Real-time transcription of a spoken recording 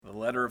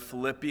letter of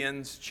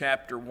Philippians,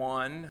 chapter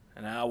 1,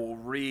 and I will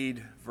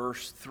read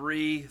verse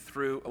 3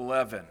 through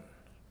 11.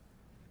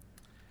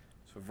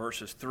 So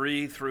verses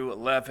 3 through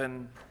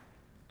 11,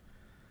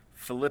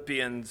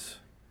 Philippians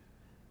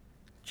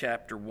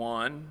chapter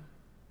 1.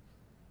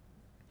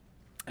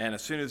 And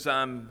as soon as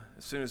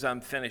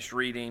I'm finished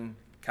reading,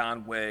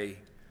 Conway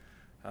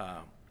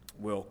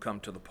will come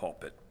to the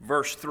pulpit.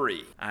 Verse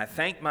 3, I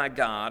thank my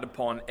God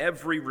upon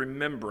every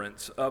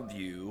remembrance of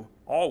you,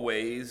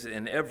 always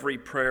in every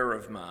prayer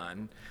of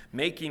mine,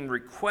 making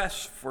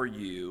requests for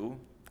you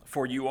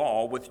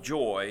all with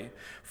joy,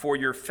 for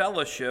your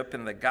fellowship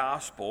in the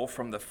gospel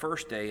from the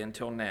first day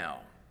until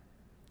now,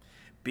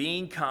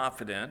 being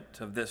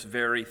confident of this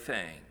very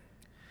thing,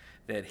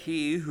 that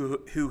he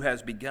who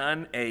has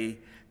begun a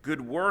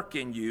good work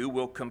in you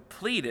will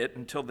complete it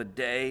until the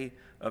day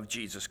of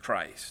Jesus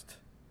Christ.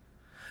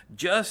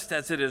 Just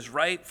as it is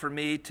right for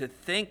me to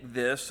think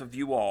this of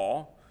you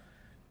all,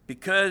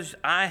 because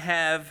I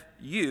have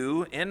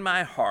you in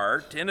my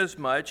heart,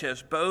 inasmuch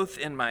as both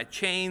in my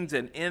chains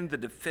and in the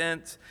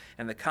defense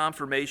and the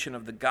confirmation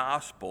of the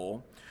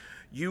gospel,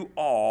 you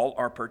all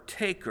are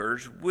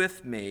partakers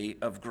with me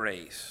of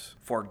grace.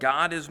 For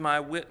God is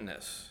my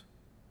witness,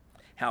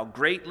 how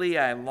greatly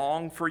I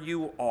long for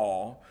you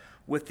all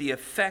with the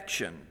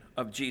affection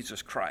of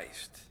Jesus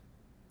Christ.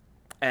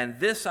 And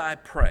this I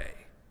pray,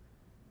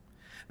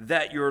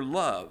 that your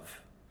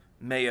love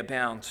may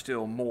abound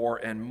still more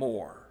and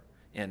more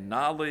in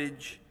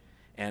knowledge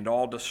and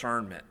all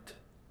discernment,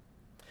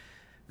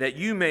 that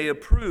you may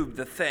approve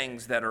the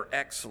things that are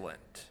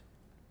excellent,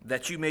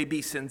 that you may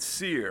be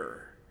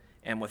sincere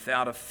and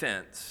without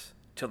offense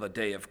till the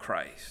day of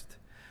Christ,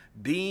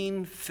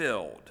 being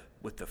filled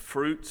with the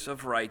fruits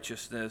of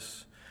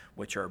righteousness,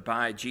 which are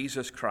by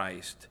Jesus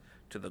Christ,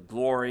 to the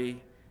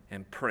glory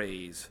and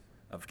praise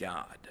of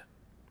God.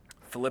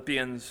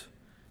 Philippians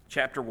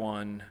chapter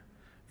 1,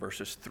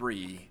 verses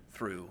 3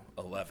 through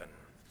 11.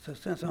 So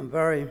since I'm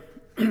very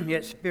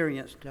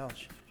experienced,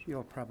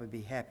 you'll probably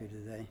be happy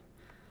today.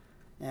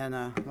 And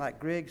like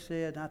Greg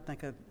said, I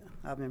think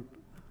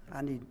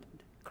I need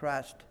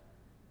Christ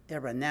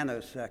every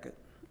nanosecond,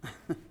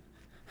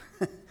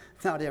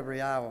 not every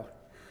hour.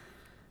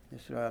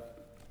 It's, I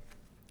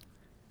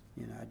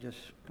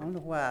don't know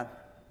why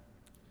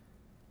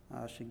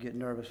I should get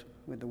nervous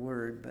with the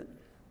word, but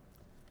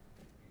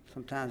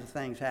sometimes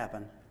things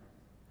happen.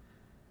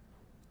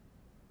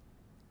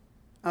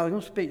 I was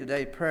going to speak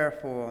today, prayer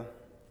for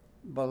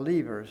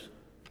believers.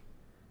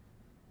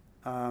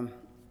 Who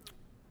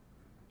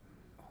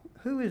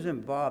is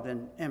involved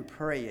in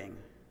praying?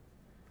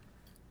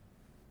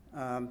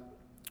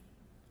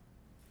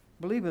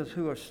 Believers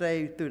who are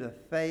saved through the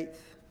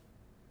faith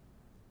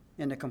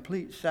in the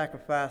complete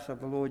sacrifice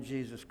of the Lord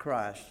Jesus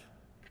Christ.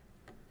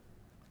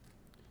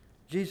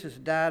 Jesus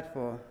died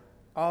for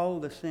all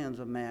the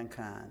sins of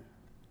mankind.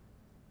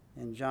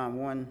 In John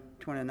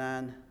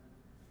 1:29,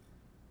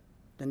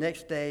 the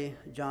next day,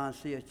 John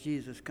seeth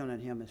Jesus coming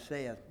to him and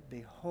saith,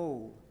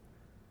 Behold,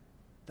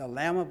 the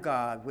Lamb of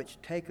God, which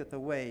taketh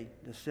away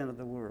the sin of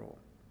the world.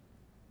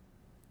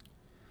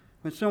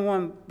 When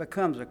someone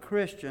becomes a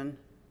Christian,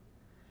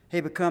 he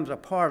becomes a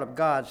part of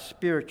God's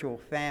spiritual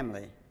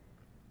family.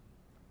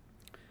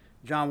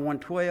 John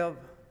 1:12,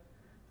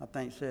 I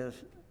think says,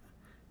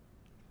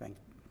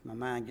 my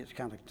mind gets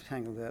kind of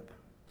tangled up.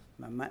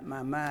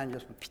 My mind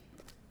just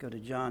go to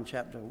John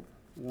chapter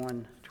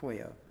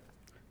 1:12.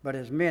 But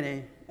as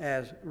many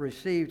as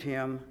received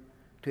him,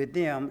 to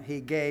them he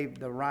gave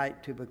the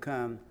right to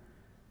become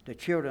the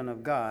children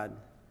of God.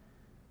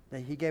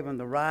 That he gave them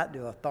the right,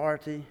 the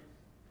authority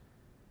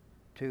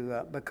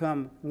to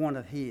become one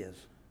of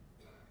his.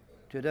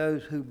 To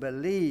those who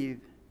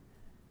believe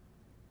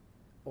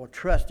or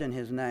trust in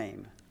his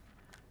name.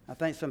 I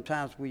think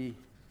sometimes we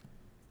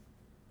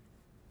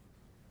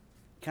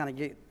kind of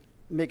get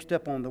mixed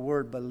up on the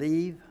word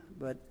believe,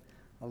 but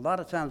a lot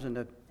of times in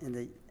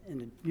the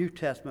New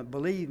Testament,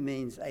 believe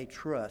means a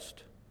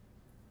trust.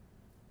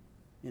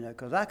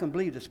 Because I can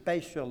believe the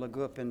space shuttle will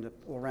go up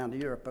around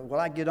the earth, but will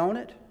I get on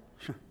it?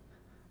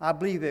 I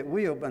believe it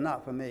will, but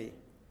not for me.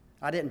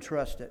 I didn't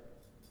trust it.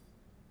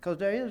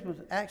 Because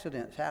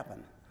accidents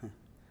happen.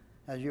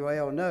 As you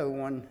all know,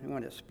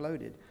 one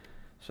exploded.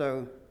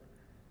 So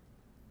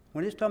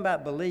when it's talking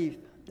about belief,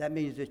 that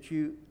means that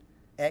you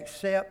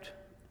accept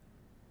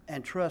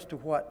and trust to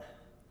what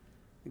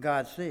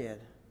God said.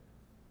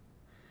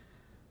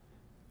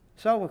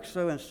 It's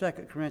also in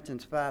 2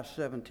 Corinthians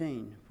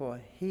 5:17, for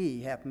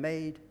he hath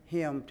made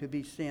him to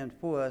be sin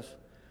for us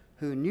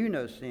who knew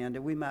no sin,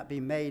 that we might be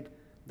made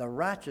the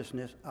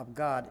righteousness of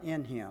God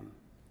in him.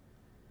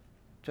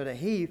 So that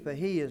he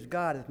is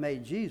God, hath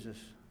made Jesus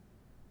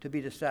to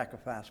be the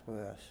sacrifice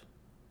for us.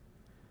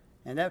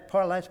 And that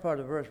last part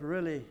of the verse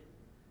really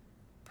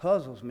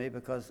puzzles me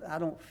because I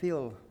don't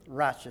feel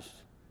righteous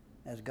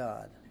as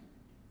God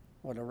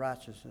or the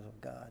righteousness of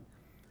God.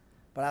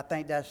 But I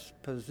think that's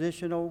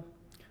positional.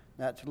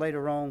 That's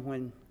later on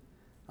when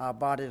our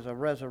bodies are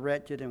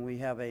resurrected and we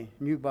have a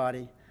new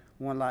body,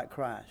 one like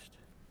Christ.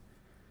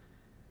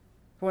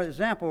 For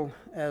example,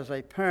 as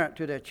a parent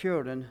to their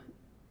children,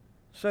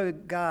 so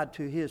God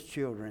to his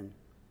children.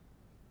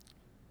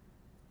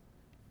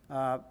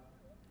 The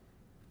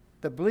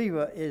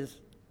believer is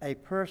a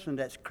person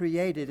that's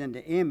created in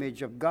the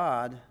image of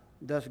God.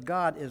 Thus,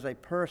 God is a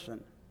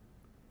person.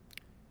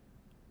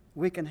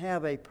 We can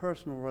have a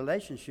personal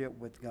relationship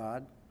with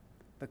God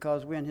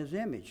because we're in his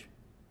image.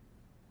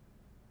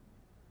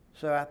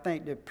 So I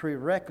think the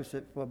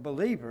prerequisite for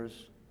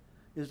believers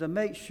is to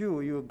make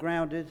sure you're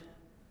grounded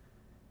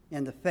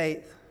in the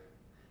faith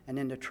and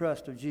in the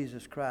trust of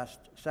Jesus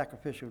Christ's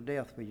sacrificial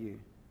death for you.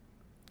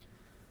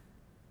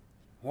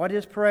 What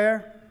is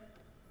prayer?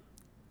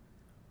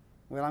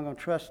 Well, I'm going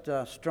to trust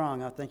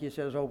Strong. I think he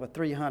says over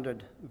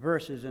 300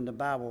 verses in the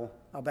Bible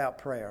about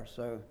prayer.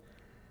 So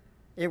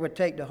it would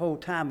take the whole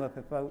time up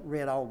if I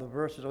read all the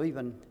verses or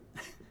even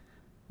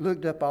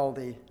looked up all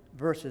the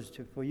verses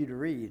for you to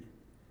read.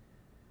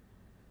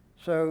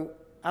 So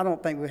I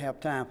don't think we have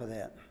time for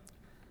that.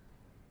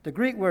 The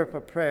Greek word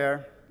for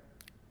prayer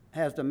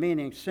has the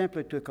meaning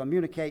simply to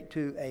communicate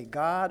to a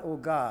god or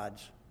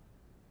gods.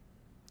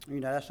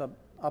 That's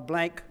a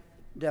blank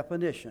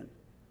definition.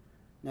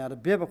 Now, the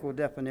biblical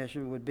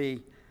definition would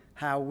be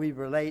how we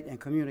relate and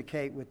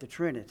communicate with the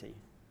Trinity,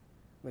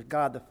 with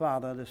God the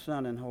Father, the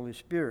Son, and Holy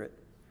Spirit.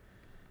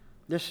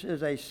 This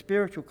is a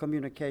spiritual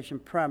communication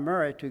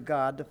primarily to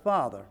God the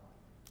Father.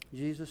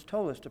 Jesus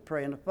told us to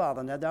pray in the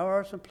Father. Now, there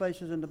are some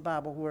places in the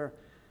Bible where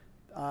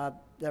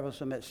there were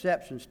some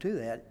exceptions to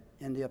that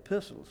in the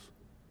epistles.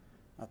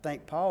 I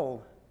think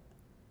Paul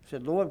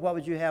said, Lord, what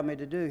would you have me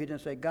to do? He didn't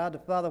say, God the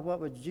Father,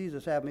 what would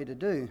Jesus have me to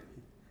do?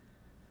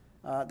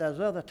 There's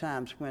other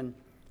times when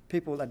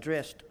people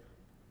addressed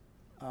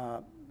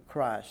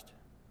Christ.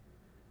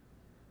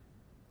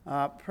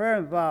 Prayer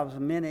involves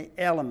many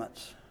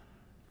elements.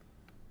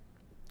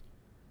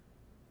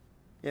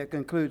 It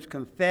includes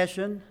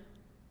confession.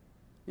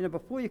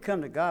 Before you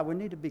come to God, we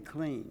need to be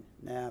clean.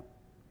 Now,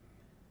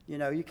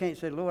 you can't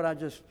say, Lord, I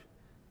just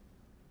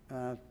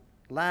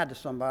lied to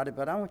somebody,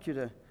 but I want you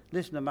to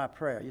listen to my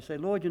prayer. You say,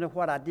 Lord,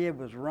 what I did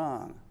was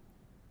wrong.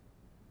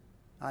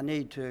 I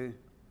need to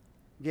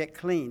get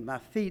clean. My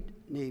feet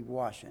need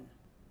washing.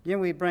 Then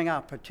we bring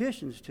our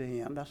petitions to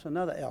him. That's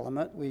another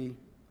element. We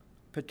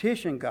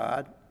petition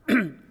God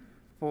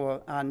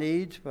for our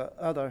needs, for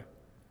other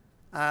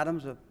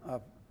items of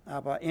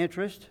our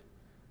interest,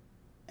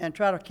 and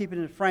try to keep it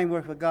in the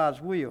framework of God's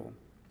will.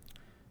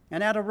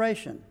 And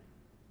adoration.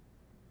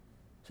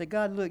 Say,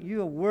 God, look,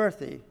 you are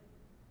worthy.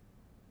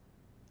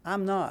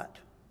 I'm not.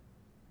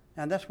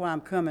 And that's why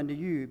I'm coming to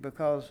you,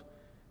 because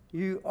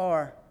you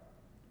are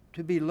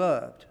to be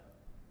loved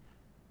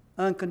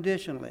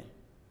unconditionally.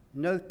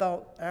 No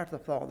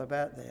afterthought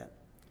about that.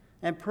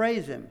 And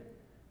praise him.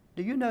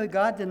 Do you know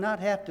God did not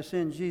have to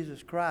send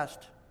Jesus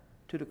Christ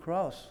to the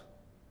cross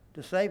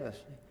to save us?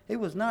 He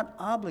was not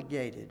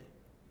obligated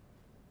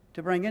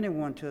to bring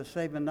anyone to a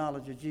saving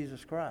knowledge of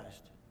Jesus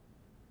Christ.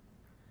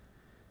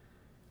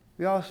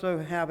 We also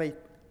have an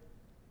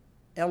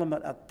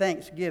element of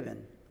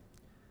thanksgiving.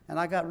 And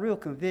I got real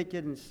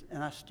convicted,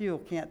 and I still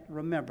can't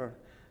remember.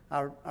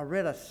 I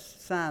read a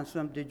sign,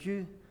 did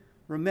you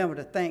remember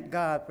to thank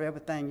God for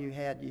everything you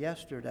had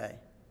yesterday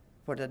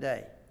for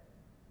today?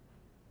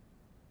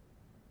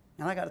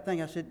 And I got to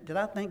think, I said, did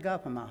I thank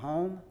God for my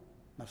home,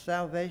 my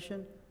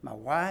salvation, my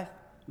wife,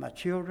 my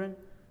children,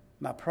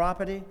 my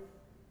property?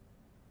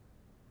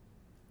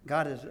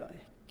 God has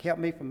kept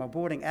me from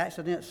avoiding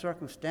accidents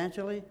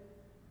circumstantially.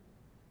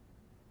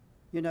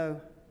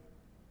 Do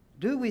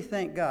we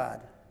thank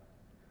God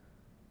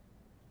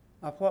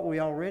of what we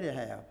already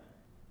have?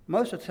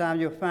 Most of the time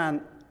you'll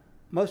find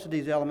most of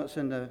these elements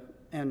in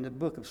the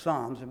book of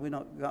Psalms, and we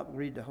don't got to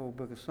read the whole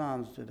book of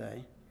Psalms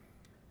today.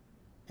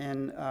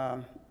 And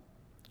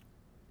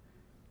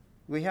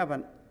we have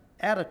an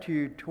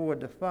attitude toward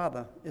the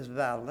Father is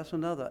vital. That's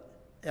another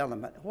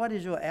element. What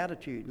is your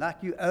attitude? Like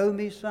you owe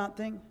me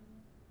something?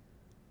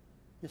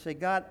 You say,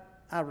 God,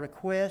 I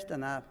request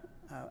and I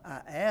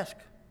ask.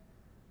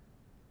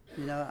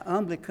 I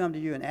humbly come to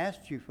you and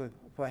ask you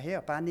for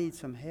help. I need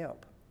some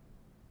help.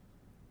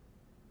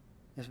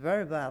 It's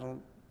very vital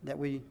that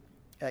we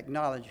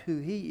acknowledge who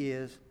he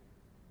is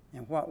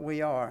and what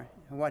we are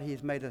and what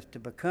he's made us to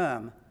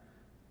become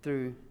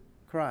through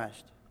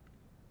Christ.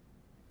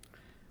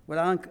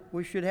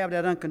 We should have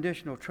that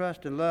unconditional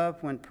trust and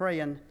love when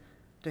praying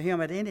to him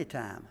at any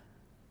time.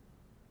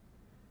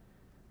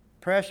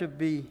 Prayer should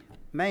be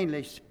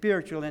mainly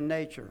spiritual in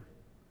nature.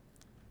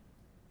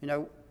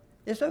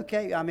 It's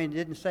okay. It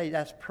didn't say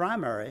that's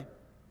primary,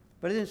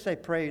 but it didn't say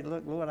pray,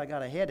 look, Lord, I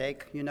got a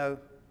headache. You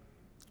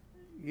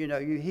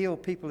heal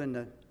people in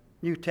the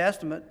New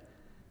Testament.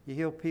 You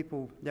heal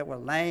people that were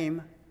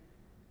lame.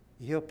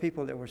 You heal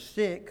people that were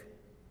sick.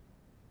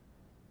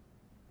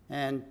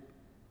 And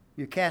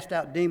you cast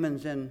out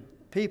demons in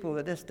people.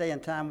 At this day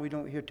and time, we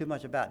don't hear too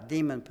much about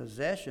demon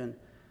possession,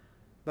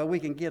 but we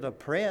can get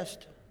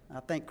oppressed. I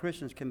think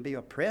Christians can be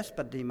oppressed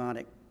by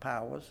demonic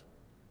powers.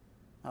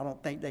 I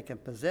don't think they can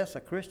possess a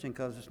Christian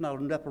because there's not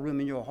enough room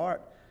in your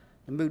heart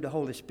to move the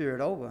Holy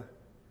Spirit over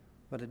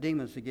for the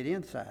demons to get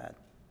inside.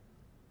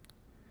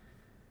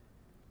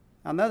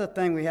 Another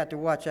thing we have to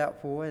watch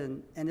out for,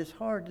 and it's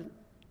hard,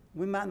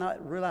 we might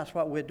not realize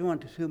what we're doing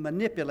to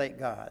manipulate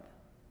God.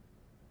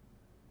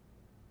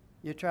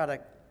 You try to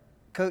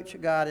coach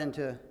God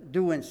into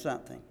doing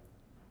something.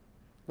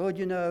 Lord,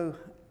 you know,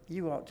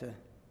 you ought to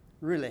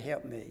really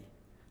help me.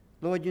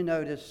 Lord, you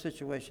know this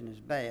situation is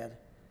bad,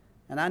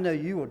 and I know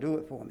you will do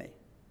it for me.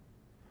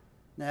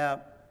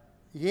 Now,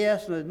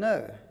 yes or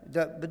no,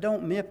 but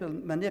don't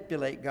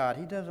manipulate God.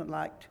 He doesn't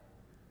like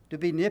to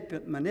be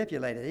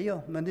manipulated.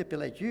 He'll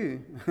manipulate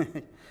you,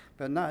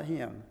 but not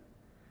him.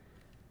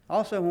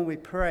 Also, when we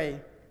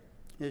pray,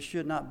 it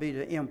should not be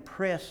to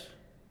impress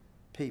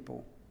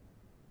people.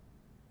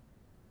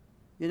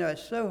 You know,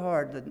 it's so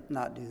hard to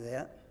not do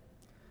that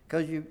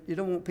because you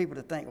don't want people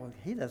to think, well,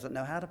 he doesn't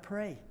know how to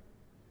pray.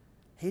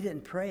 He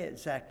didn't pray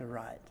exactly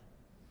right.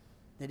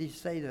 Did he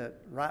say the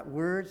right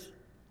words?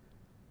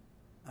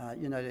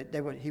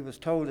 He was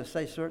told to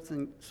say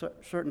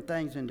certain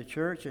things in the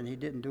church, and he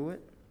didn't do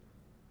it.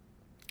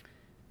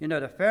 You know,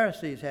 the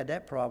Pharisees had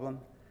that problem.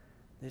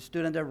 They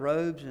stood in their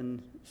robes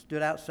and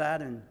stood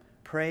outside and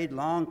prayed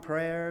long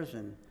prayers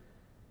and,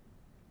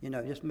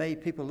 just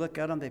made people look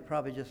at them. They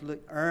probably just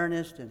looked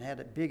earnest and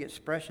had big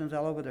expressions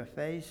all over their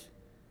face.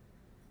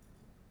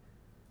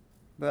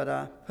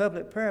 But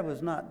public prayer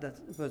was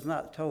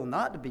not told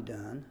not to be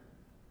done.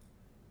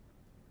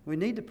 We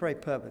need to pray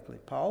publicly.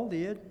 Paul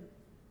did.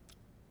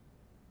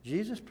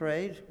 Jesus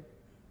prayed.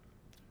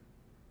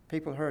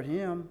 People heard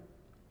him.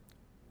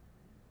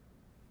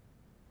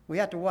 We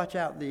have to watch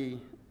out the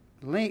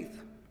length,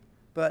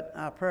 but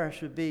our prayer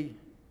should be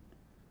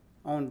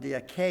on the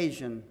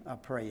occasion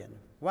of praying.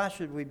 Why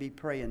should we be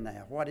praying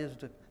now? What is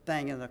the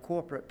thing in the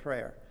corporate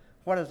prayer?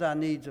 What is our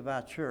needs of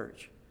our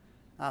church,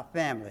 our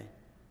family,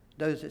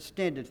 those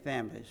extended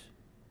families?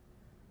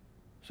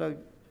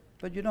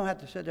 But you don't have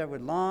to sit there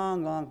with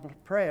long, long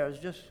prayers.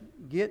 Just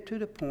get to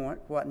the point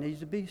what needs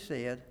to be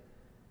said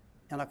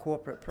in a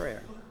corporate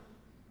prayer.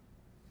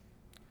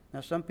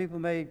 Now, some people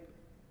may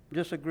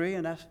disagree,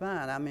 and that's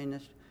fine. I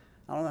mean,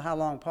 I don't know how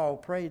long Paul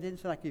prayed. It didn't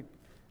seem like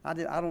I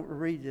don't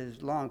read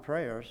his long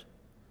prayers.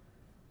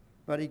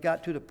 But he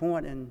got to the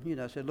point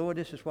and, said, Lord,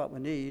 this is what we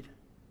need.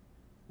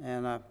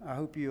 And I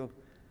hope you'll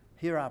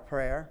hear our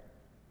prayer.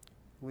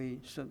 We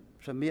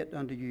submit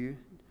unto you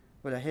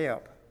with a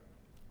help.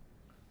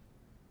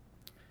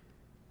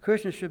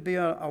 Christians should be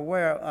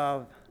aware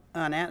of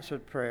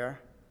unanswered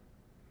prayer.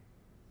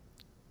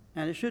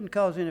 And it shouldn't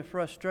cause any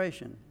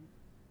frustration.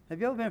 Have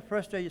you ever been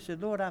frustrated? You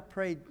said, Lord, I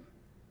prayed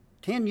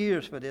 10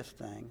 years for this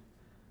thing.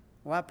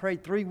 Well, I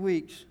prayed 3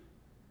 weeks.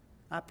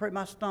 I prayed,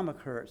 my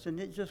stomach hurts, and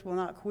it just will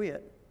not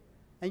quit.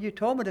 And you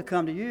told me to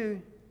come to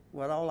you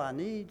with all I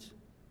need.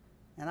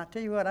 And I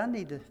tell you what, I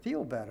need to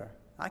feel better.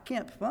 I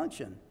can't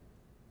function.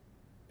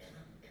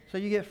 So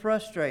you get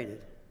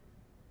frustrated.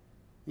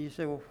 And you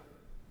say, well,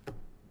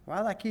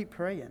 why do I keep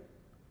praying?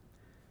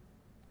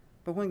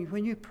 But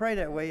when you pray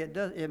that way,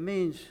 it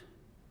means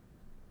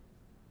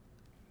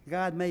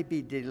God may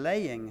be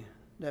delaying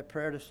that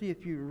prayer to see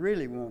if you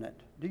really want it.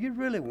 Do you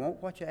really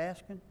want what you're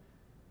asking?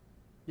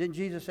 Didn't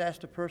Jesus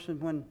ask the person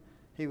when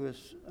he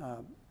was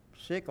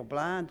sick or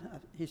blind?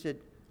 He said,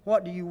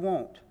 what do you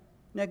want?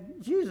 Now,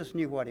 Jesus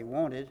knew what he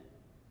wanted.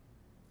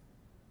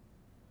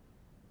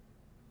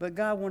 But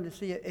God wanted to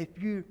see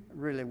if you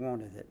really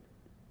wanted it.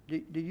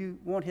 Do you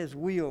want his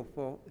will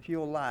for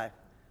your life?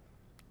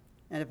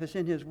 And if it's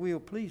in his will,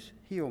 please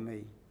heal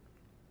me.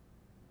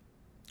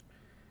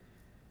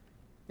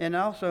 And it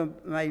also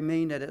may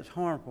mean that it's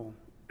harmful.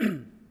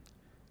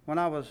 When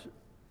I was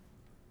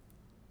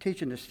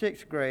teaching the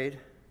 6th grade,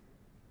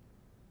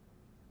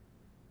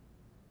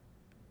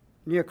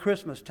 near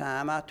Christmas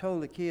time, I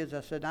told the kids,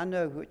 I said, I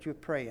know what you're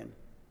praying.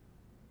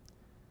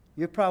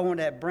 You probably want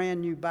that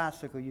brand new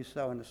bicycle you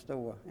saw in the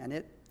store.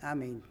 And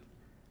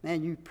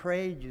man, you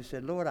prayed, you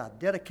said, Lord, I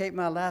dedicate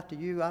my life to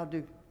you. I'll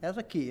do, as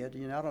a kid,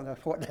 I don't know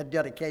what that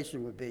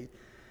dedication would be.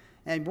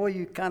 And boy,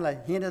 you kind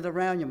of hinted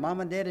around, your mom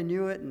and daddy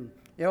knew it, and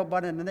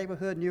everybody in the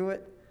neighborhood knew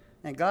it.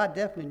 And God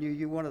definitely knew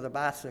you wanted a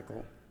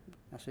bicycle.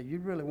 I said, you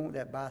really want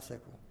that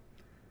bicycle?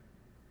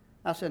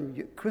 I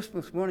said,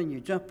 Christmas morning, you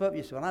jump up,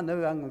 you say, well, I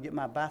know I'm going to get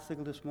my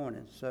bicycle this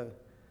morning. So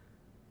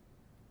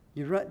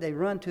they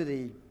run to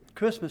the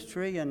Christmas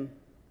tree, and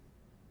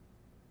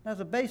there's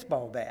a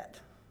baseball bat,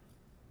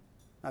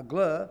 a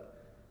glove,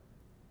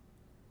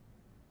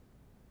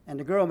 and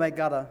the girl may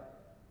got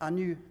a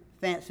new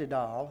fancy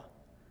doll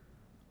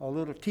or a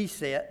little tea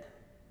set.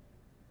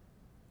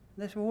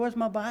 They said, well, where's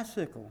my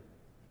bicycle?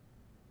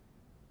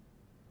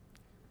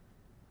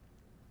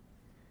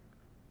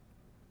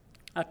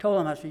 I told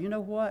them, I said, you know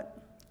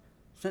what?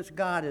 Since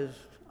God is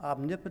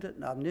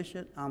omnipotent,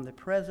 omniscient,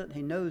 omnipresent,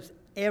 he knows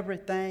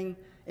everything,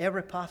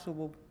 every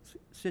possible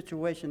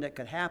situation that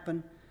could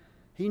happen.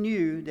 He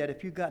knew that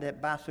if you got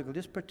that bicycle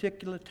this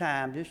particular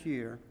time this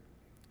year,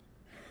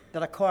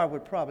 that a car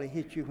would probably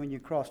hit you when you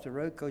crossed the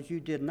road because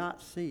you did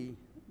not see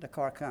the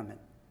car coming.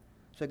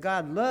 So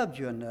God loved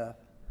you enough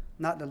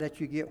not to let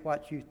you get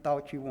what you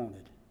thought you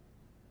wanted.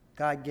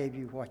 God gave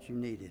you what you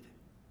needed.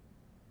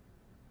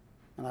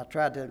 And I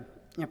tried to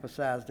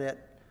emphasize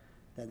that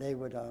that they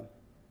would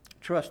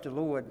trust the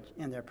Lord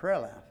in their prayer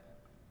life.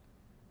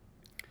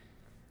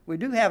 We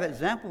do have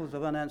examples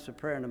of unanswered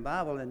prayer in the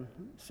Bible, and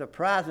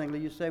surprisingly,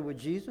 you say, well,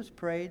 Jesus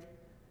prayed.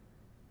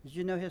 Did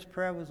you know his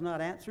prayer was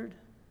not answered?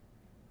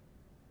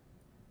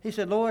 He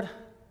said, Lord,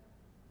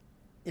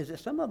 is there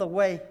some other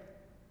way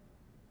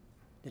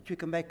that you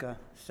can make a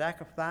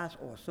sacrifice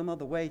or some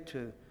other way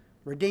to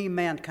redeem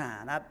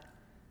mankind?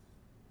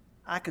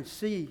 I can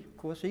see, of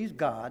course, he's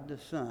God, the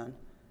Son.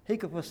 He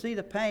could foresee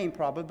the pain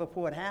probably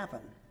before it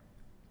happened.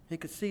 He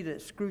could see the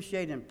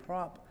excruciating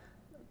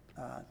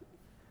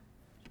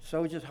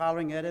soldiers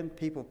hollering at him,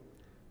 people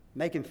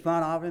making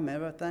fun of him,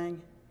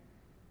 everything.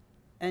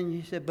 And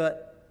he said,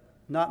 but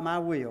not my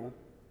will,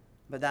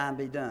 but thine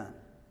be done.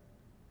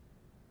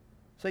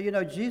 So, you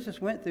know,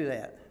 Jesus went through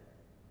that.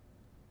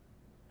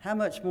 How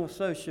much more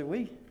so should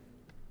we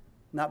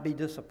not be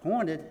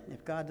disappointed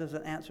if God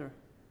doesn't answer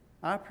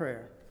our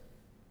prayer?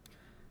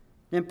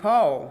 Then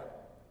Paul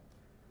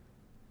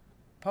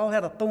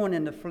had a thorn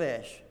in the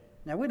flesh.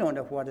 Now, we don't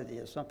know what it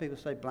is. Some people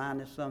say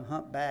blindness, some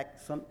humpback,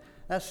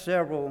 that's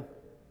several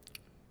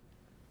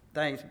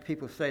things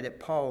people say that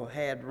Paul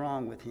had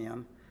wrong with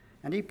him.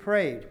 And he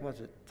prayed,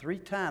 3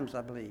 times,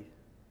 I believe.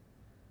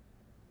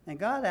 And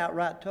God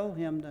outright told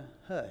him to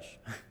hush.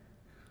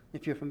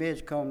 If you're from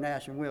Edgecombe,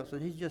 Nash, and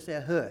Wilson, he just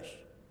said, hush.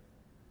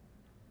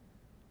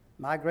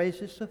 My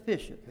grace is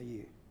sufficient for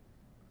you.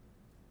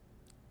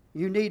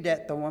 You need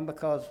that thorn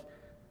because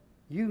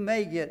you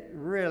may get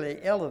really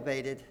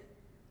elevated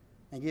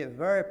and get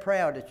very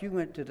proud that you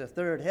went to the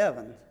third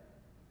heaven,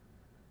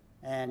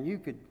 and you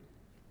could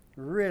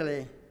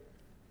really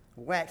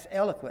wax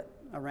eloquent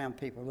around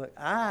people. Look,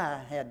 I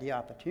had the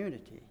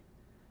opportunity.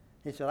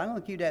 He said, I'm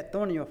going to keep that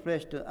thorn in your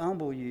flesh to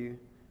humble you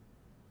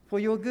for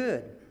your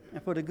good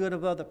and for the good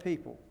of other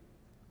people.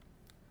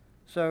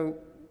 So,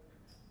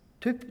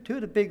 two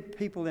of the big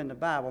people in the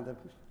Bible, of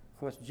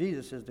course,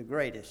 Jesus is the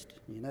greatest.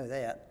 You know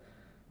that.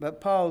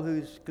 But Paul,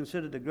 who's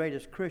considered the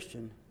greatest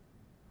Christian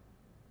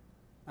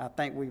I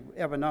think we've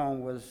ever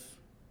known, was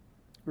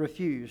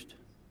refused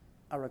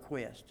a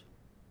request.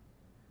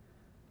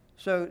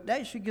 So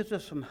that should give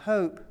us some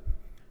hope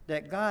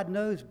that God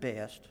knows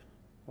best.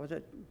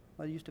 There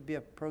used to be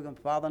a program,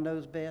 Father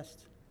Knows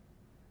Best?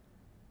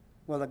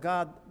 Well,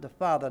 God, the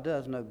Father,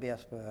 does know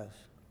best for us.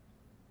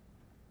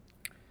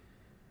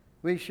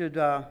 We should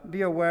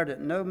be aware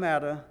that no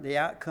matter the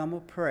outcome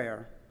of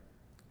prayer,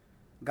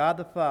 God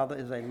the Father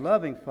is a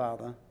loving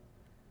Father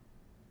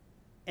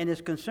and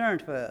is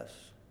concerned for us.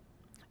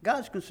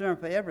 God's concerned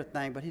for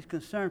everything, but he's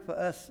concerned for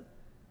us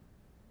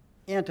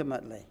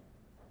intimately.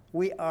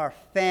 We are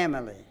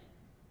family.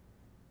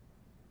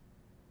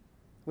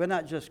 We're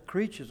not just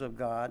creatures of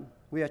God.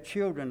 We are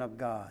children of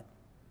God.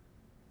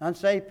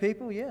 Unsaved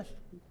people, yes,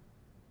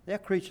 they're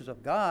creatures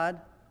of God,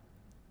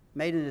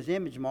 made in his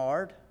image,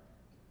 marred,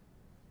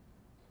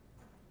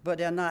 but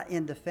they're not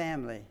in the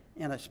family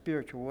in a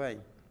spiritual way.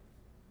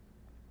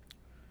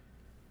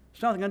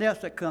 Something else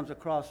that comes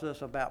across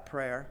us about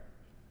prayer,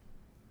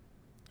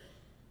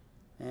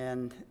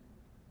 and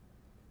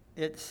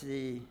it's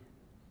the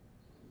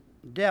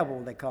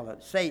devil, they call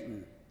it,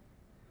 Satan.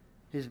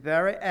 He's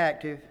very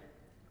active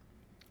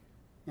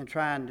in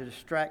trying to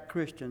distract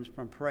Christians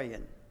from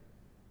praying.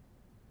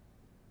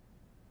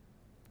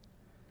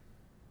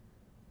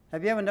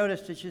 Have you ever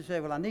noticed that you say,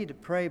 well, I need to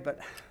pray, but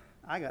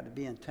I got to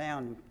be in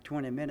town in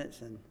 20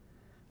 minutes, and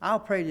I'll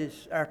pray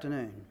this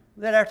afternoon.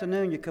 That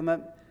afternoon you come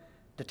up,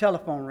 the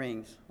telephone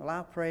rings. Well,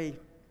 I'll pray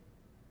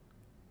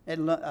at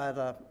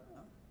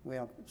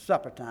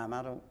supper time.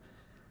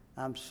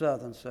 I'm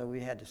Southern, so we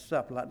had to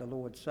supper like the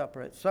Lord's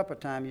Supper. At supper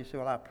time, you say,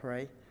 well, I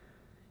pray.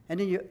 And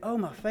then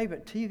my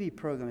favorite TV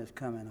program is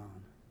coming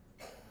on.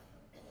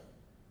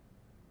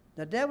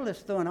 The devil is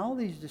throwing all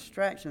these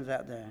distractions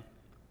out there.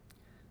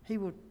 He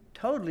will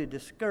totally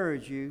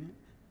discourage you.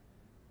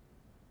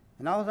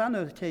 And all I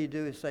know to tell you to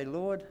do is say,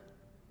 Lord,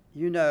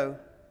 you know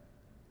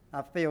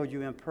I failed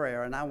you in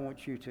prayer, and I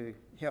want you to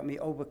help me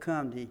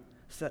overcome the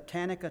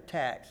satanic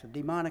attacks, the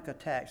demonic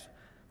attacks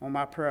on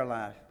my prayer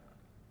life.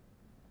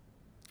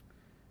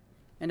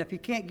 And if he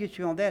can't get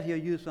you on that, he'll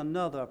use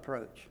another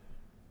approach.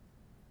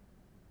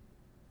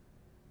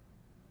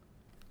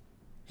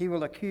 He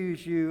will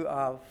accuse you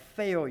of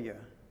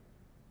failure.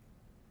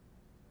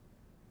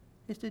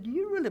 He said, do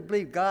you really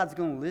believe God's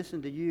going to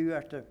listen to you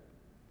after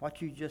what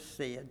you just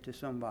said to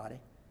somebody?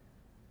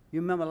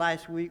 You remember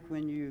last week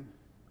when you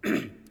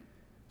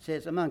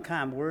said some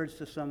unkind words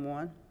to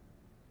someone?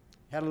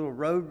 Had a little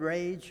road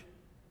rage?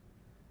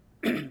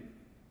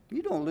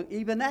 You don't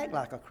even act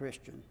like a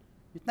Christian.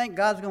 You think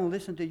God's going to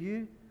listen to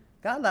you?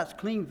 God likes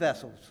clean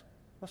vessels.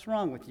 What's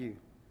wrong with you?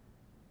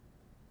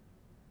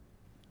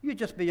 You're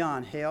just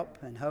beyond help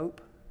and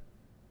hope.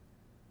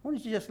 Why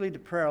don't you just leave the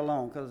prayer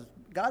alone? Because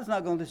God's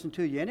not going to listen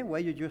to you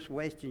anyway. You're just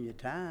wasting your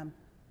time.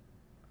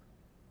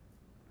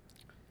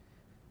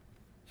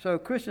 So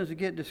Christians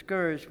get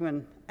discouraged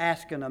when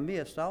asking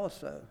amiss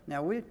also.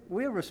 Now,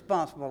 we're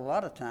responsible a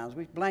lot of times.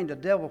 We blame the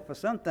devil for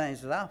some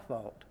things that's our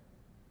fault.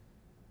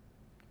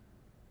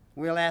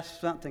 We'll ask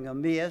something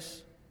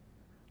amiss,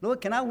 Lord,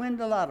 can I win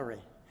the lottery?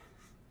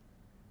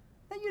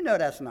 And you know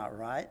that's not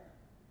right.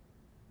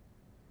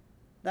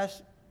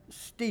 That's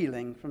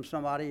stealing from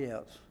somebody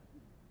else.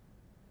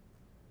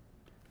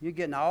 You're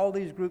getting all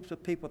these groups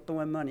of people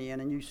throwing money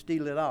in, and you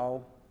steal it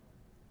all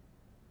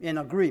in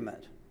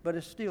agreement. But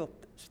it's still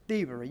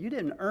thievery. You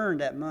didn't earn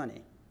that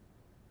money.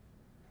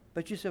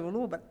 But you said, well,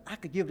 Lord, but I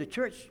could give the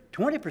church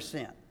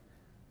 20%.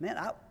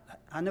 Man,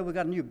 I know we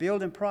got a new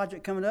building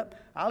project coming up.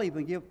 I'll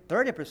even give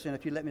 30%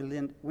 if you let me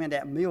win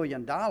that $1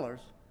 million.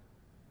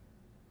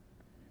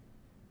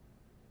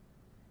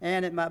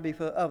 And it might be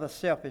for other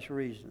selfish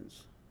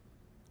reasons.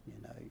 You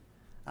know,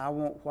 I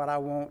want what I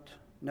want,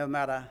 no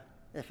matter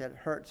if it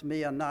hurts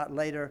me or not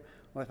later,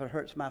 or if it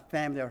hurts my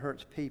family or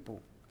hurts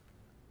people.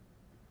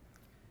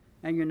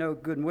 And you know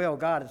good and well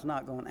God is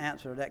not going to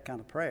answer that kind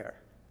of prayer.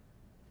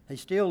 He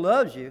still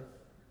loves you,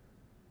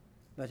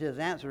 but his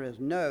answer is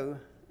no,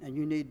 and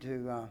you need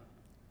to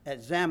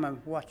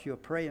examine what you're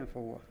praying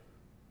for.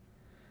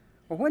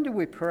 Well, when do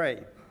we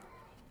pray?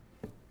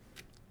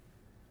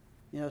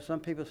 You know, some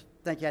people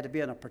think you have to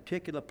be in a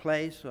particular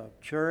place, or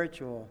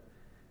church, or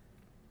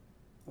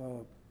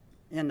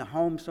in the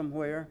home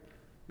somewhere.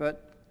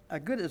 But a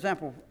good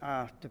example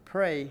to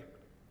pray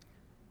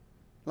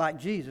like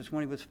Jesus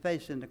when he was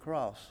facing the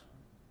cross.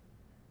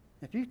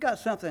 If you've got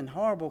something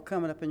horrible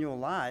coming up in your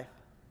life,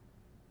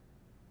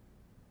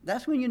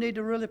 that's when you need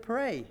to really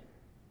pray.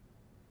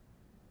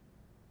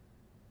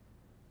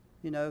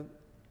 You know,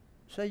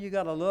 say you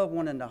got a loved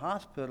one in the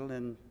hospital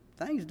and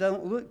things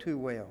don't look too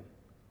well.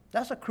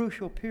 That's a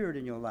crucial period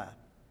in your life.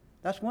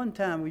 That's one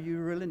time where you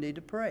really need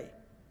to pray.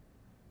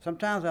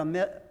 Sometimes I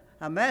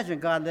imagine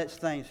God lets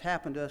things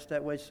happen to us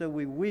that way so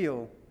we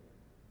will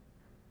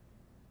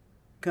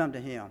come to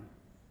him.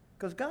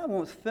 Because God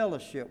wants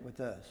fellowship with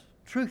us,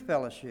 true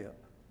fellowship.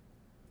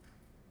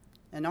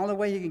 And the only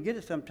way he can get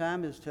it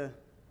sometimes is to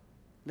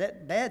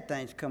let bad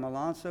things come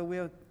along so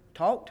we'll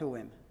talk to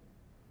him.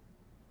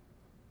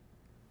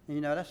 And,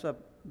 you know, that's a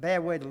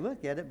bad way to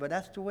look at it, but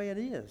that's the way it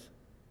is.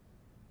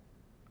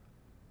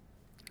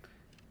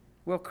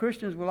 Well,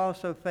 Christians will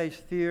also face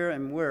fear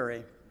and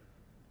worry.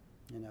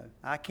 You know,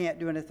 I can't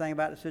do anything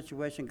about the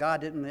situation.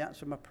 God didn't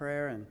answer my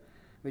prayer, and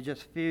we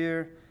just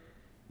fear,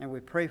 and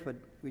we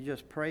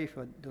just pray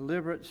for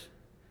deliverance,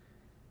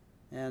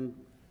 and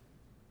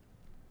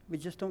we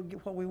just don't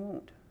get what we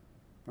want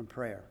from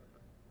prayer.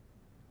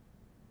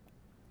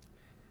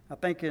 I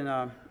think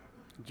in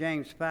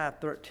James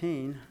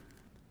 5:13,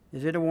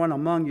 is anyone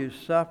among you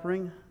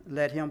suffering?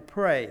 Let him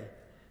pray.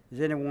 Is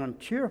anyone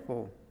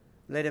cheerful?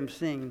 Let him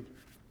sing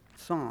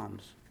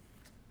psalms.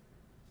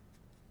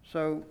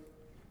 So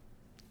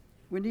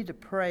we need to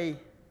pray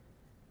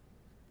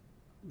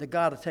that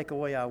God will take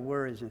away our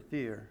worries and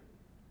fear.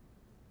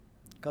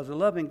 Because a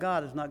loving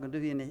God is not going to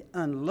do any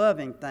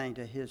unloving thing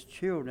to his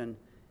children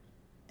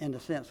in the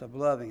sense of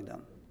loving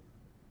them.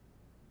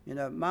 You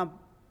know, my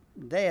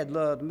dad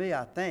loved me,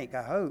 I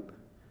hope.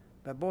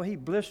 But boy, he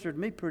blistered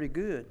me pretty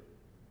good.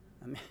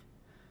 I mean,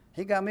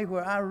 he got me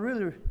where I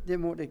really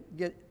didn't want to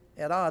get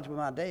at odds with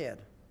my dad.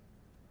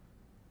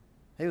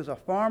 He was a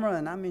farmer,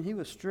 and I mean, he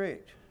was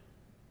strict.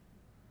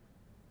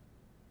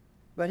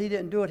 But he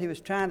didn't do it. He was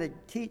trying to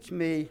teach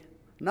me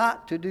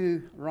not to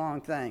do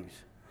wrong things.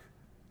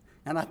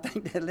 And I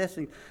think that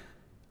lesson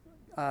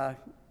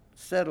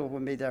settled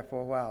with me there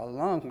for a while, a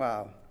long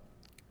while.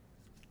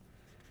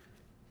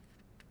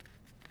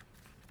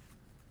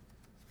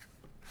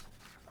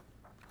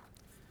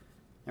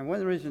 And one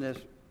of the reasons is,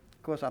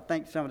 of course, I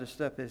think some of the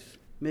stuff is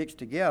mixed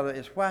together,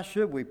 is why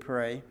should we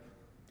pray?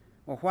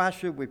 Or why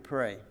should we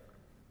pray?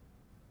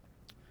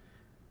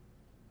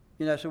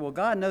 You know, so, well,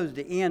 God knows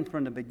the end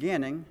from the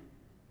beginning.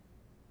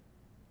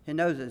 He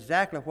knows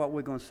exactly what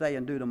we're going to say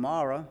and do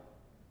tomorrow.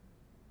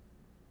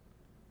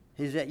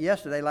 He's at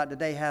yesterday like the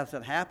day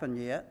hasn't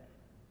happened yet.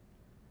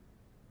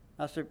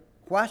 I said,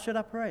 why should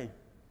I pray?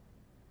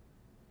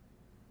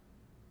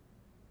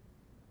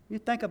 You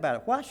think about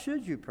it. Why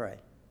should you pray?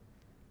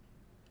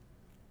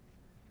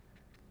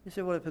 You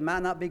say, well, if it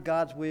might not be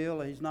God's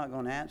will, or he's not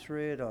going to answer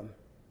it,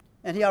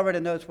 and he already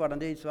knows what I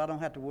need, so I don't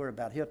have to worry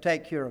about it. He'll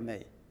take care of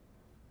me.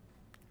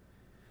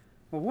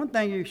 Well, one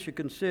thing you should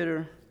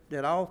consider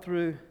that all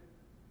through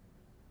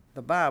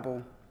the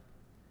Bible,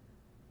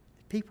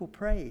 people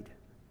prayed.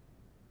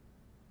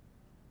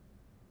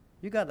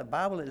 You got the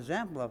Bible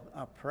example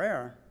of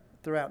prayer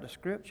throughout the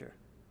Scripture.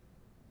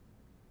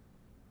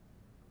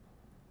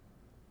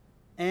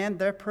 And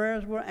their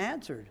prayers were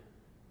answered.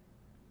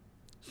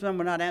 Some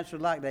were not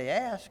answered like they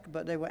asked,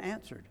 but they were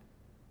answered.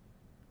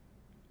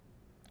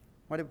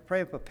 When they were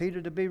praying for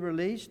Peter to be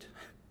released,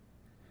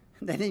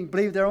 they didn't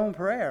believe their own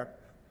prayer.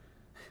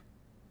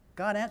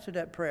 God answered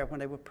that prayer when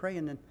they were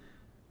praying and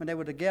when they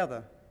were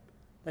together.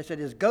 They said,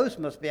 his ghost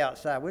must be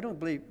outside. We don't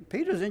believe.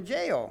 Peter's in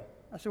jail.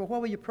 I said, well,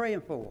 what were you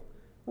praying for?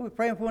 What were we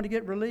praying for him to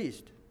get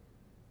released?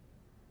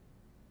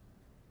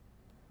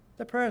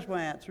 The prayers were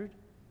answered.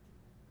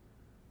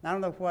 I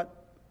don't know what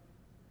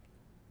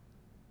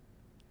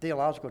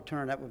theological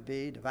term that would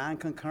be, divine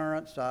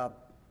concurrence,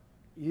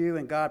 you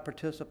and God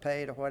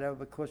participate or whatever,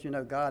 because you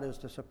know God is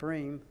the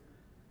supreme.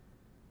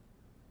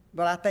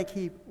 But I think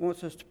he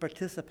wants us to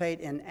participate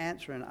in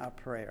answering our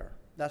prayer.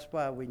 That's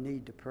why we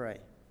need to pray.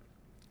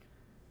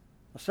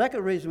 The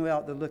second reason we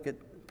ought to look at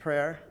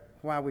prayer,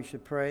 why we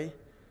should pray,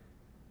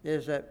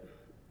 is that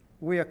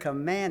we are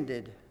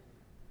commanded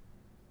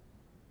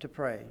to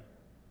pray.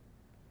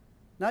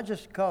 Not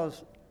just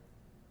because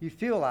you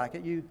feel like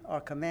it, you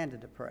are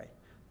commanded to pray.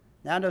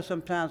 Now, I know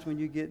sometimes when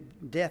you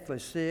get deathly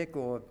sick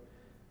or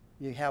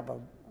you have a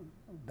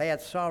bad,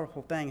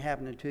 sorrowful thing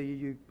happening to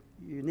you,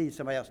 you need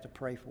somebody else to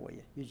pray for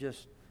you. You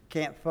just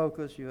can't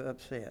focus, you're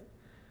upset.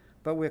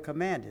 But we're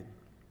commanded.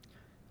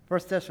 1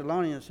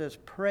 Thessalonians says,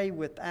 pray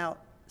without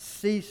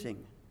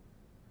ceasing.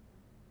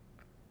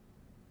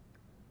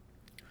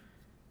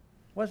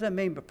 What does that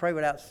mean by pray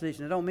without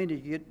ceasing? It don't mean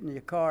that you get in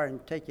your car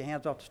and take your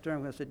hands off the steering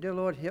wheel and say, dear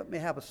Lord, help me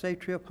have a safe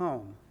trip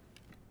home.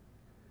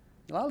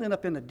 Well, I'll end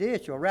up in the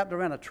ditch or wrapped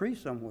around a tree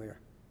somewhere.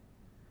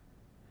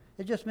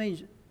 It just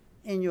means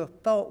in your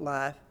thought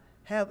life,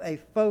 have a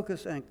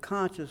focus and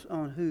conscience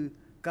on who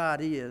God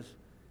is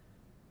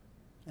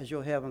as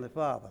your Heavenly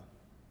Father.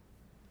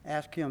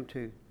 Ask Him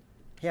to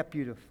help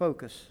you to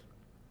focus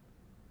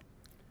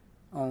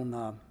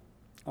on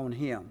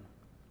Him.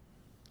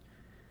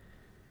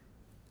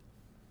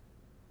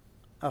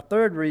 A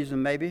third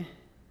reason, but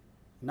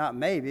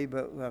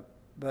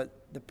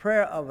the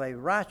prayer of a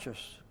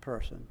righteous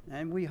person,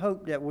 and we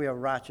hope that we are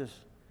righteous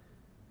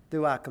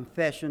through our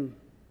confession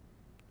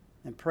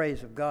and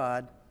praise of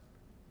God.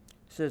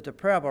 It says the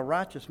prayer of a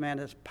righteous man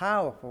is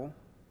powerful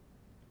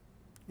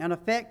and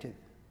effective.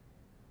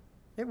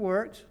 It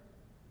works.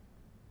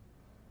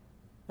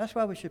 That's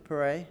why we should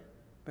pray,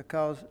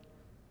 because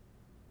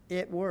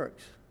it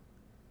works.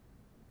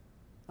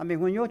 I mean,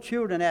 when your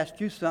children ask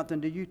you something,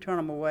 do you turn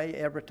them away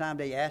every time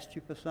they ask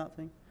you for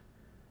something?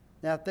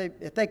 Now,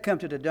 if they come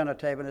to the dinner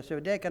table and they say,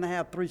 well, Dad, can I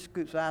have 3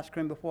 scoops of ice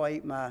cream before I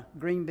eat my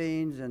green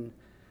beans and,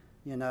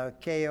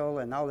 kale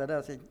and all that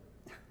other stuff?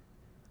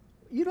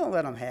 You don't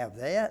let them have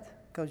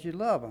that because you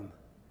love them.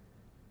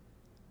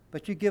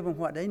 But you give them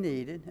what they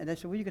needed. And they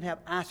say, well, you can have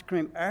ice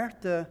cream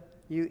after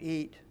you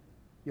eat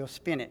your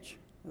spinach.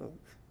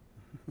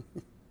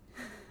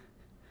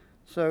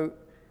 So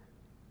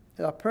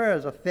our prayer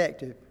is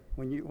effective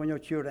when your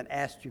children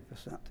ask you for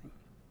something.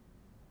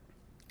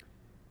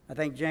 I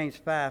think James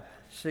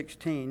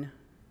 5:16.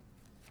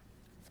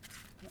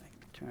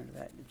 Turn to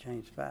that to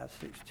James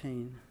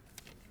 5:16.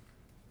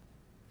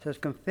 It says,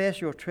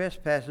 confess your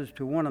trespasses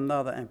to one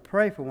another and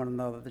pray for one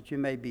another that you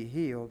may be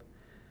healed.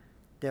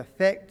 The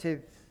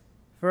effective,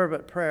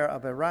 fervent prayer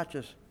of a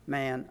righteous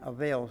man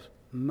avails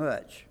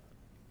much.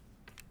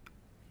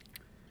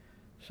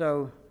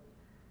 So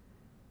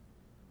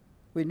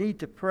we need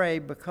to pray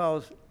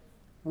because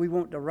we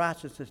want the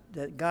righteousness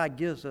that God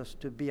gives us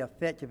to be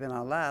effective in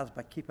our lives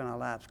by keeping our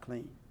lives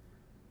clean.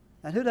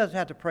 And who doesn't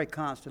have to pray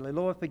constantly,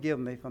 Lord, forgive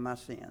me for my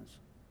sins?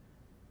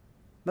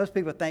 Most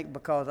people think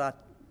because I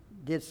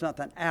did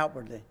something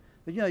outwardly.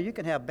 But you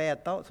can have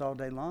bad thoughts all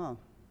day long.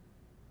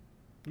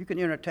 You can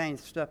entertain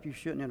stuff you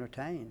shouldn't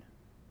entertain.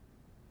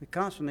 We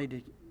constantly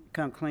need to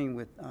come clean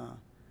with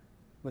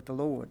the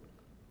Lord.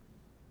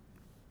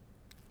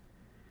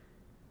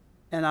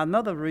 And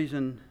another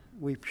reason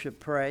we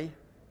should pray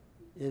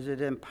is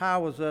it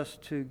empowers us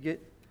to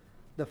get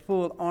the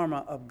full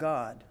armor of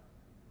God.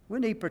 We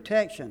need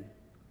protection.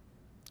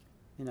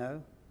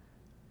 In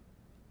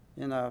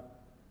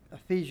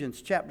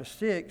Ephesians chapter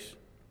 6,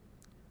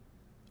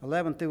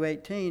 11 through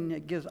 18,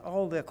 it gives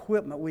all the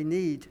equipment we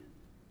need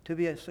to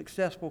be a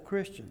successful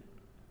Christian.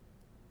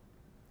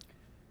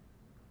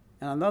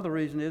 And another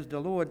reason is the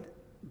Lord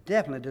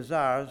definitely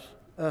desires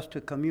us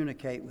to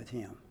communicate with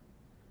Him.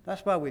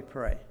 That's why we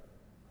pray.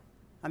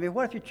 I mean,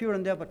 what if your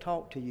children never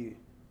talk to you?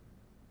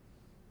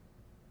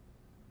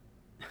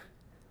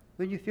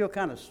 Wouldn't you feel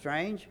kind of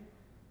strange?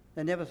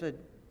 They never said,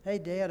 hey,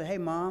 Dad, or hey,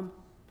 Mom,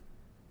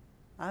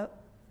 I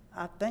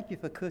thank you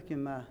for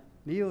cooking my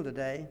meal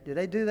today. Did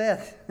they do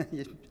that?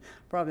 It's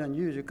probably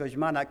unusual because you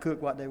might not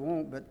cook what they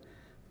want, but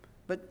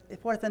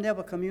what if they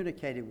never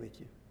communicated with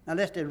you?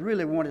 Unless they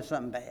really wanted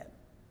something bad.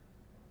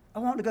 I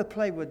want to go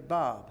play with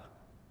Bob.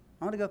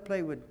 I want to go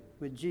play with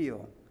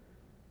Jill.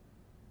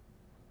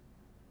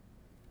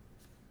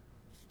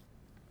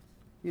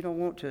 You don't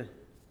want to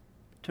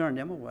turn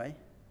them away.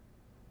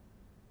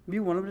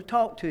 You want them to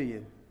talk to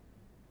you.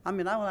 I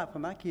mean, I would like for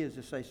my kids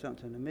to say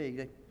something to me.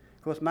 Of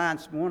course, one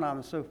of them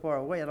is so far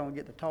away, I don't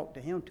get to talk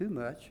to him too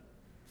much.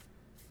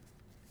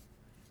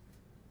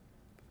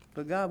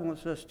 But God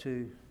wants us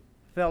to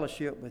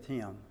fellowship with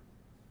Him.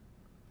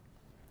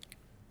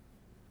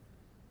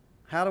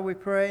 How do we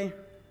pray?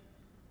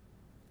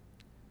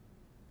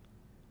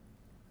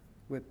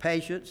 With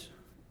patience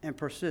and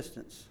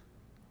persistence.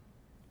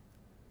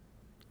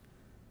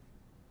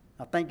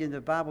 I think in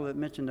the Bible it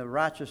mentioned the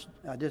righteous,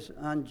 this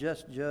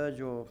unjust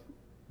judge, or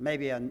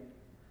maybe a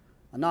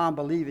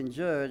non-believing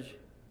judge,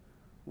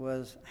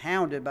 was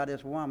hounded by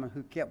this woman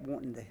who kept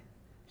wanting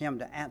him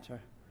to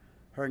answer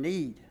her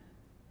need.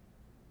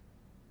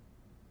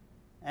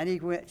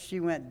 And she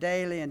went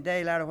daily and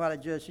daily. Out of while the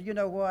judge said, you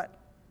know what?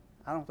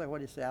 I don't think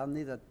what he said. I'll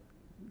neither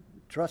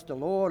trust the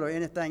Lord or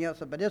anything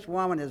else, but this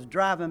woman is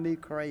driving me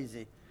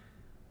crazy.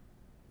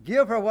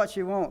 Give her what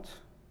she wants.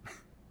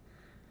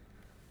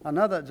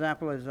 Another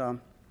example is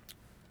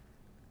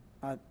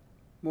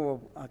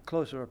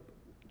closer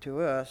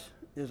to us,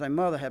 is a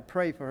mother had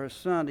prayed for her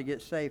son to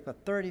get saved for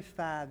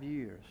 35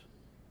 years.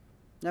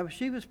 Now,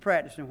 she was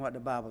practicing what the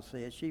Bible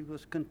said. She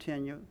was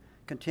continued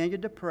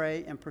to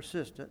pray and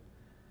persistent.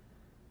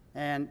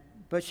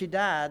 But she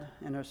died,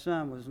 and her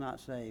son was not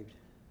saved.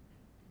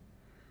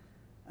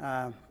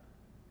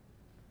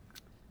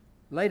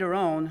 Later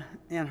on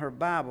in her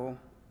Bible,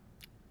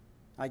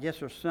 I guess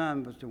her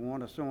son was the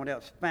one, or someone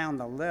else found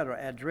the letter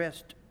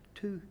addressed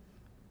to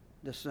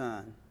the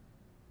son.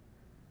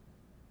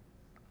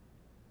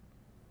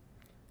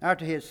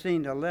 After he had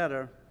seen the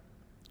letter,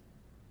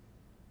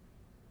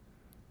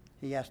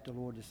 he asked the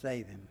Lord to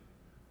save him.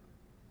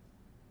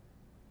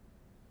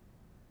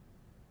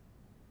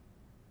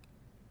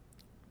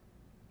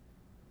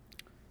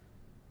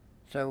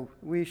 So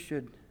we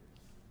should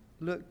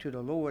look to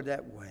the Lord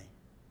that way.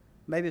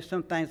 Maybe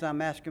some things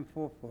I'm asking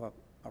for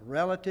a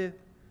relative,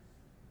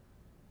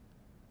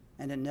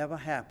 and it never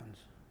happens.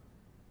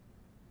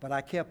 But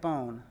I kept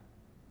on,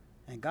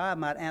 and God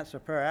might answer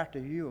prayer after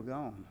you are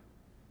gone.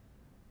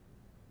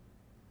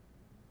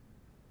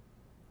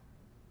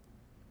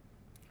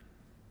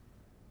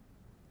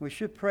 We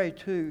should pray,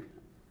 too,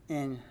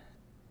 in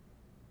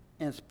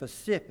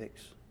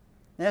specifics.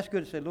 And that's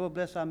good to say, Lord,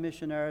 bless our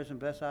missionaries and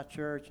bless our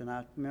church and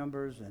our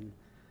members and,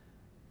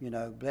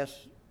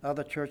 bless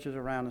other churches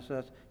around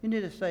us. You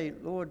need to say,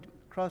 Lord,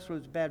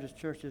 Crossroads Baptist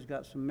Church has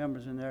got some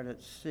members in there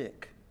that's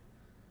sick.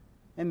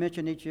 And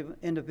mention each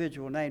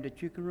individual name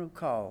that you can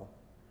recall.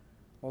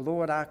 Or,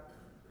 Lord,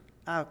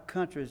 our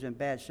country is in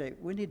bad shape.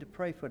 We need to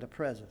pray for the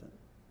president.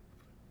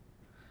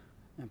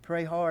 And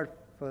pray hard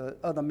for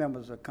other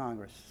members of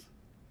Congress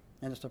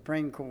and the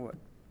Supreme Court,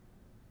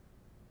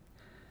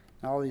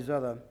 and all these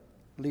other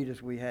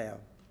leaders we have.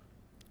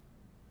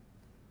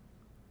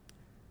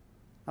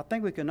 I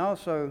think we can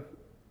also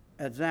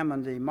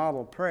examine the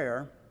model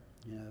prayer,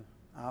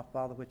 Our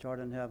Father which art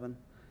in heaven.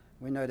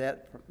 We know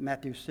that from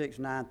Matthew 6,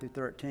 9 through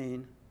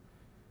 13.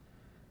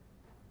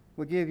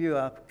 We'll give you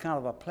a kind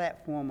of a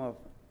platform of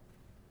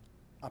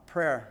a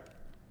prayer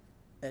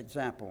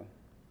example.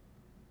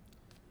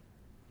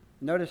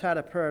 Notice how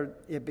the prayer,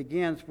 it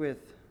begins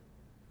with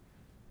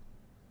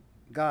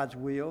God's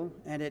will,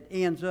 and it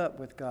ends up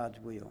with God's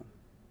will.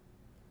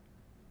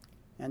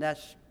 And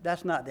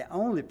that's not the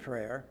only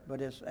prayer, but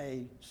it's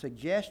a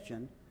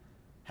suggestion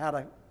how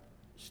to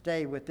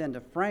stay within the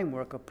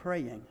framework of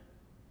praying.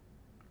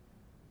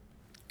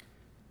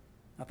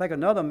 I think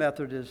another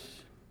method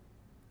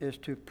is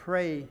to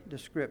pray the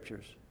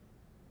Scriptures.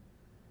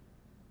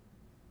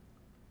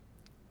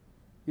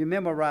 You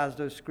memorize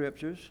those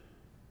Scriptures,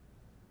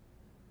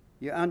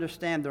 you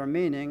understand their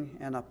meaning,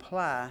 and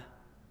apply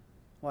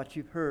what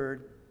you've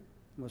heard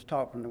was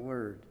taught from the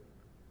Word.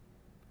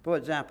 For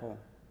example,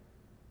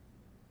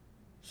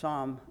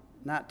 Psalm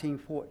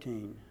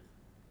 19:14,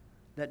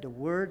 let the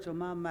words of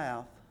my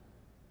mouth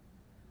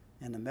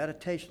and the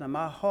meditation of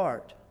my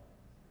heart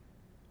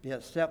be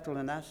acceptable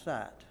in thy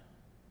sight,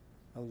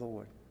 O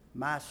Lord,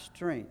 my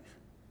strength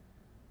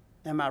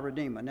and my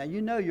Redeemer. Now,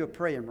 you're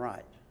praying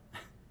right.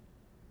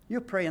 You're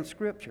praying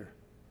Scripture.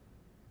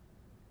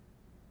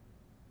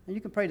 And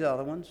you can pray the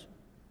other ones.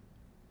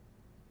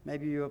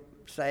 Maybe you're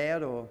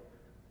sad or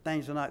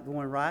things are not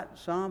going right.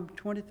 Psalm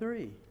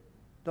 23.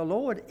 The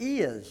Lord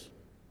is.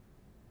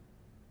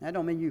 That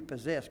don't mean you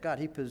possess God.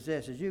 He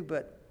possesses you,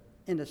 but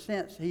in the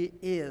sense He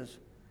is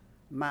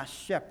my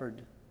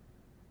shepherd.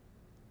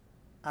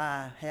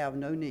 I have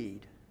no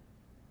need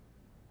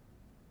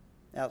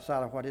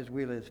outside of what His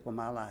will is for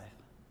my life.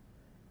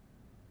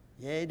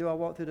 Yea, do I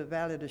walk through the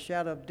valley of the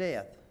shadow of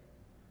death.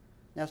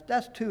 Now,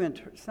 that's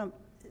some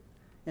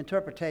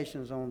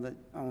interpretations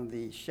on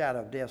the shadow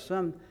of death.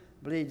 Some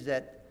believes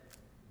that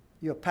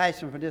you're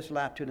passing from this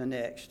life to the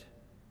next.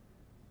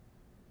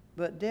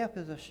 But death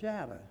is a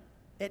shadow.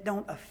 It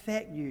don't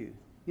affect you.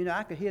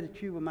 I could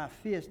hit you with my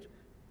fist,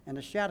 and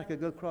the shadow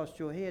could go across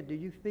your head. Do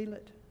you feel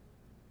it?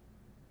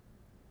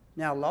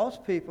 Now,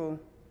 lost people,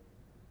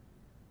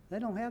 they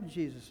don't have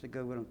Jesus to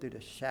go with them through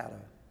the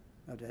shadow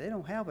of death. They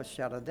don't have a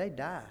shadow. They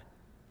die,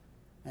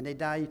 and they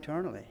die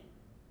eternally.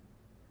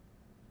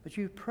 But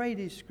you pray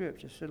these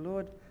Scriptures. Say,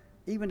 Lord,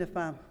 even if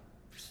I'm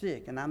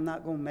sick and I'm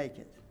not going to make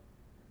it,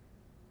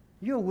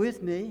 you're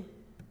with me.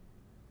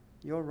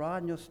 Your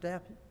rod and your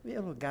staff,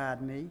 it will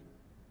guide me.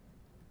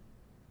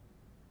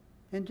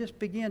 And just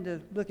begin to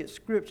look at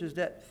Scriptures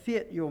that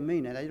fit your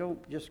meaning. They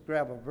don't just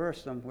grab a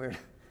verse somewhere,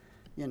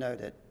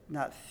 that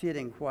not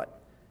fitting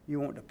what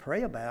you want to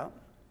pray about.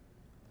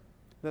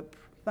 But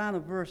find a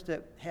verse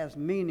that has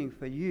meaning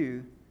for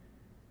you,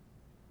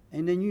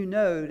 and then you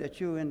know that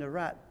you're in the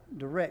right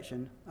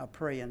direction of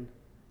praying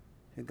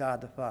to God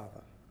the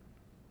Father.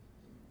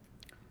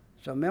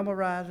 So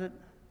memorize it.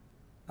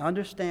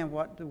 Understand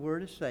what the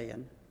Word is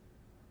saying.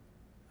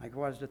 Like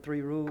what is the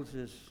 3 rules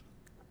is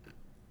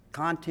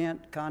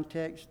content,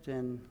 context,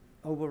 and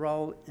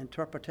overall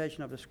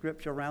interpretation of the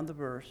Scripture around the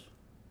verse.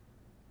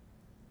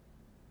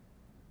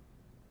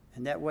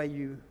 And that way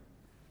you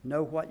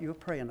know what you're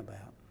praying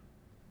about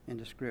in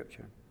the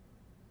Scripture.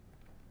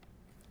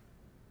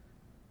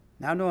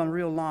 Now, I know I'm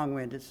real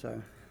long-winded,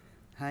 so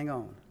hang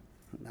on.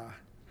 Now,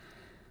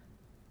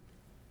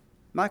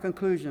 my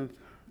conclusion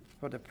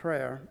for the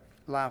prayer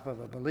life of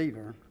a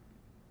believer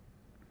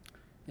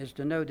is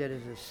to know that it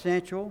is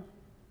essential,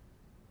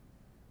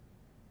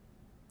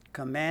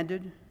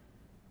 commanded,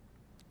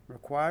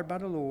 required by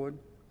the Lord,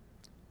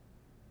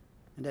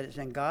 and that it's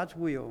in God's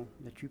will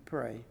that you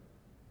pray.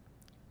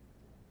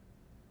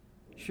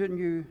 Shouldn't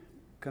you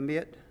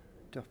commit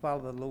to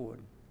follow the Lord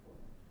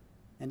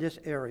in this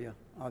area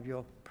of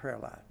your prayer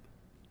life,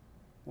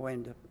 or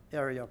in the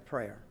area of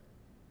prayer,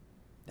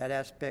 that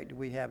aspect that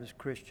we have as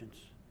Christians?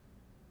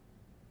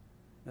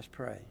 Let's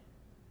pray.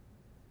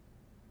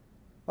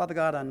 Father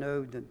God, I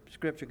know the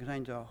Scripture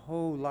contains a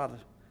whole lot of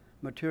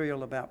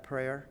material about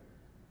prayer,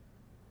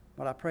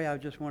 but I pray I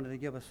just wanted to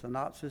give a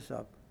synopsis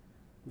of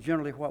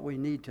generally what we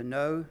need to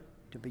know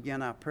to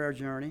begin our prayer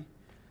journey.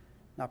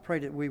 And I pray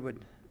that we would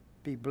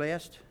be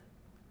blessed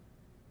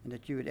and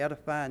that you would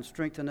edify and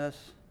strengthen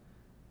us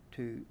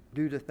to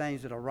do the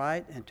things that are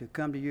right and to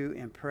come to you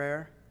in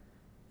prayer,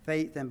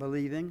 faith and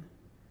believing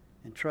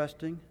and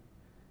trusting,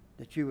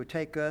 that you would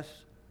take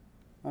us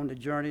on the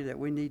journey that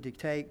we need to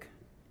take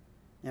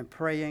in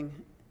praying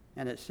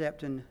and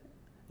accepting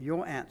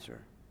your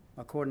answer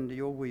according to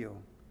your will.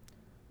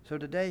 So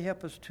today,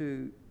 help us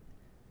to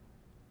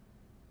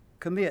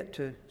commit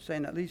to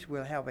saying at least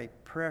we'll have a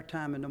prayer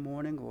time in the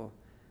morning or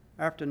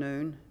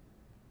afternoon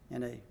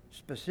in a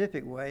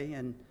specific way,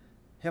 and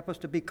help us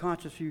to be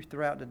conscious of you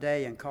throughout the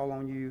day and call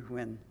on you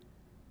when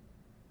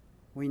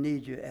we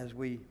need you as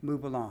we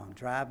move along,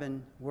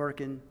 driving,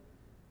 working,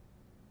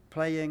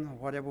 playing, or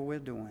whatever we're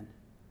doing.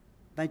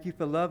 Thank you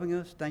for loving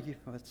us. Thank you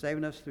for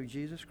saving us through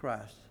Jesus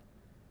Christ.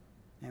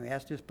 And we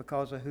ask this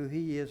because of who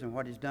he is and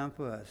what he's done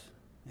for us.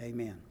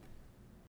 Amen.